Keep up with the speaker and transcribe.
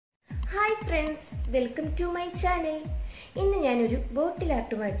friends, welcome to my channel. ഇന്ന് ഞാനൊരു ബോട്ടിൽ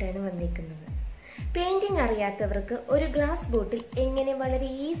ആർട്ടുമായിട്ടാണ് വന്നിരിക്കുന്നത്. പെയിന്റിംഗ് അറിയാത്തവർക്ക് ഒരു ഗ്ലാസ് ബോട്ടിൽ എങ്ങനെ വളരെ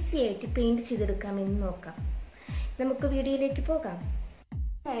ഈസി ആയിട്ട് പെയിന്റ് ചെയ്തെടുക്കാമെന്ന് നോക്കാം. നമുക്ക് വീഡിയോയിലേക്ക് പോകാം.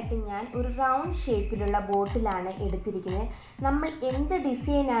 ആയിട്ട് ഞാൻ ഒരു റൗണ്ട് ഷേപ്പിലുള്ള ബോട്ടിലാണ് എടുത്തിരിക്കുന്നത്. നമ്മൾ എന്ത്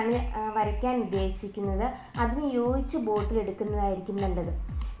ഡിസൈനാണ് വരയ്ക്കാൻ ഉദ്ദേശിക്കുന്നത് അതിന് യോജിച്ച ബോട്ടിൽ എടുക്കുന്നതായിരിക്കും നല്ലത്.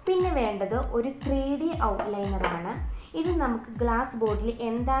 പിന്നെ വേണ്ടത് ഒരു 3D ഔട്ട്ലൈനറാണ്. ഇത് നമുക്ക് ഗ്ലാസ് ബോട്ടിൽ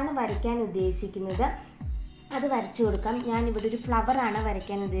എന്താണ് വരയ്ക്കാൻ ഉദ്ദേശിക്കുന്നത് അത് വരച്ചു കൊടുക്കാം. ഞാനിവിടെ ഒരു ഫ്ലവറാണ്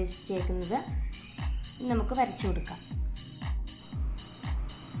വരയ്ക്കാൻ ഉദ്ദേശിച്ചേക്കുന്നത്. നമുക്ക് വരച്ചു കൊടുക്കാം.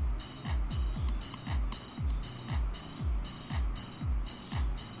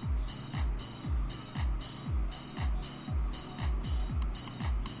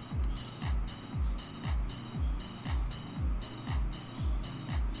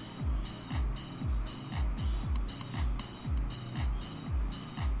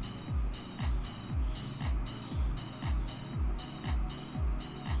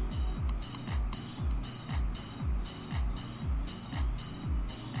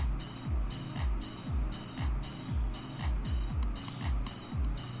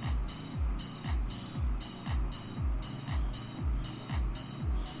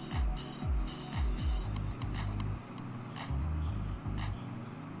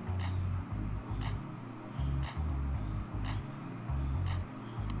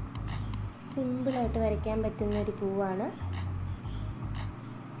 സിമ്പിളായിട്ട് വരയ്ക്കാൻ പറ്റുന്ന ഒരു പൂവാണ്.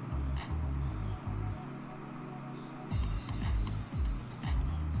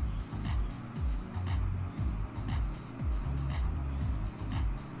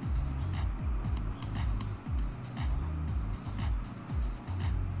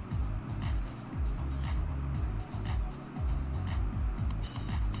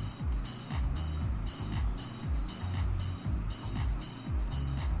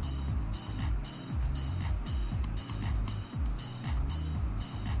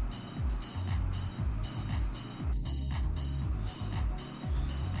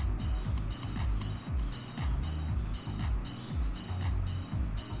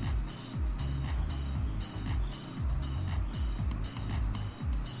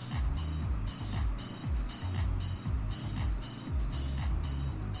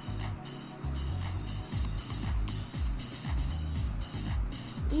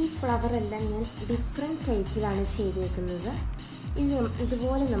 ഈ ഫ്ലവറെല്ലാം ഞാൻ ഡിഫറെൻറ്റ് സൈസിലാണ് ചെയ്തേക്കുന്നത്.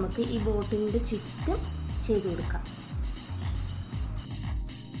 ഇതുപോലെ നമുക്ക് ഈ ബോട്ടിലിൻ്റെ ചുറ്റും ചെയ്തു കൊടുക്കാം.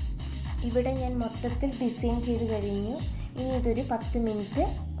 ഇവിടെ ഞാൻ മൊത്തത്തിൽ ഡിസൈൻ ചെയ്ത് കഴിഞ്ഞു. ഇനി ഇതൊരു 10 മിനിറ്റ്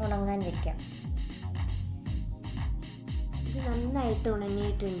ഉണങ്ങാൻ വയ്ക്കാം. ഇത് നന്നായിട്ട്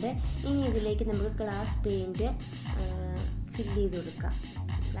ഉണങ്ങിയിട്ടുണ്ട്. ഇനി ഇതിലേക്ക് നമുക്ക് ഗ്ലാസ് പെയിൻറ്റ് ഫില്ല് ചെയ്ത് കൊടുക്കാം.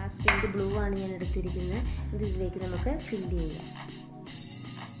 ഗ്ലാസ് പെയിൻറ്റ് ബ്ലൂ ആണ് ഞാൻ എടുത്തിരിക്കുന്നത്. ഇത് ഇതിലേക്ക് നമുക്ക് ഫില്ല് ചെയ്യാം.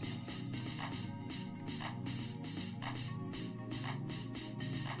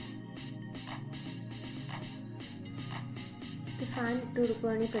 ഫാൻ ഇട്ട്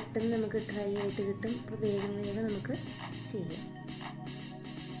കൊടുക്കുകയാണെങ്കിൽ പെട്ടെന്ന് നമുക്ക് ഡ്രൈ ആയിട്ട് കിട്ടും. അപ്പോൾ വേഗം നമുക്ക് ചെയ്യാം.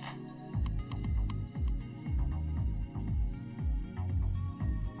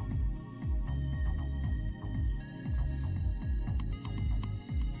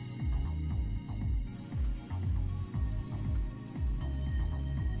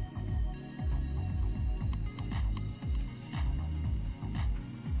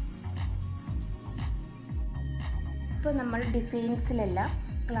 ഇപ്പോൾ നമ്മൾ ഡിസൈൻസിലെല്ലാം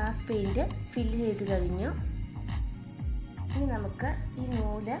ഗ്ലാസ് പെയിൻറ്റ് ഫില്ല് ചെയ്ത് കഴിഞ്ഞു. ഇനി നമുക്ക് ഈ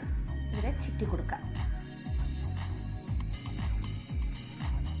നൂല് ഇവിടെ ചുറ്റി കൊടുക്കാം.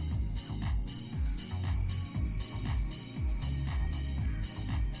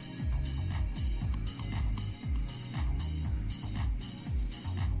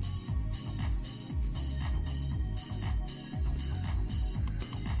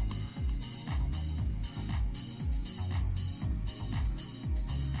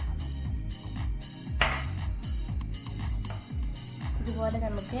 ഇതുപോലെ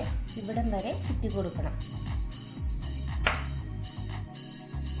നമുക്ക് ഇവിടം വരെ ചുറ്റി കൊടുക്കണം.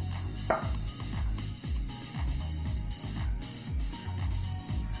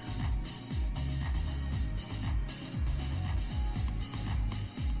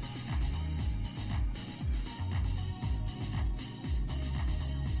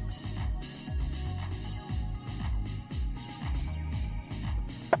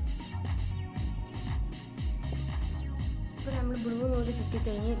 ഇപ്പോൾ നമ്മൾ ബ്ലൂ നൂല്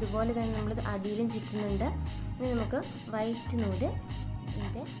ചുറ്റിക്കഴിഞ്ഞ് ഇതുപോലെ തന്നെ നമ്മൾ അടിയിലും ചുറ്റുന്നുണ്ട്. ഇനി നമുക്ക് വൈറ്റ് നൂല്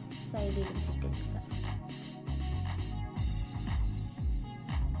ഇതിൻ്റെ സൈഡിലും ചുറ്റിക്കുക.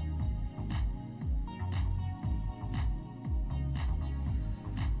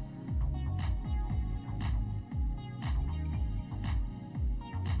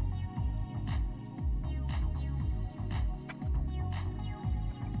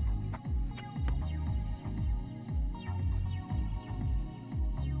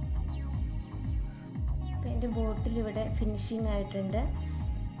 എൻ്റെ ബോട്ടിൽ ഇവിടെ ഫിനിഷിംഗ് ആയിട്ടുണ്ട്.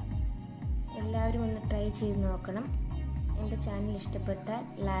 എല്ലാവരും ഒന്ന് ട്രൈ ചെയ്ത് നോക്കണം. എൻ്റെ ചാനൽ ഇഷ്ടപ്പെട്ടാൽ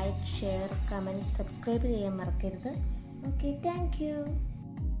ലൈക്ക്, ഷെയർ, കമൻറ്റ്, സബ്സ്ക്രൈബ് ചെയ്യാൻ മറക്കരുത്. Okay, thank you.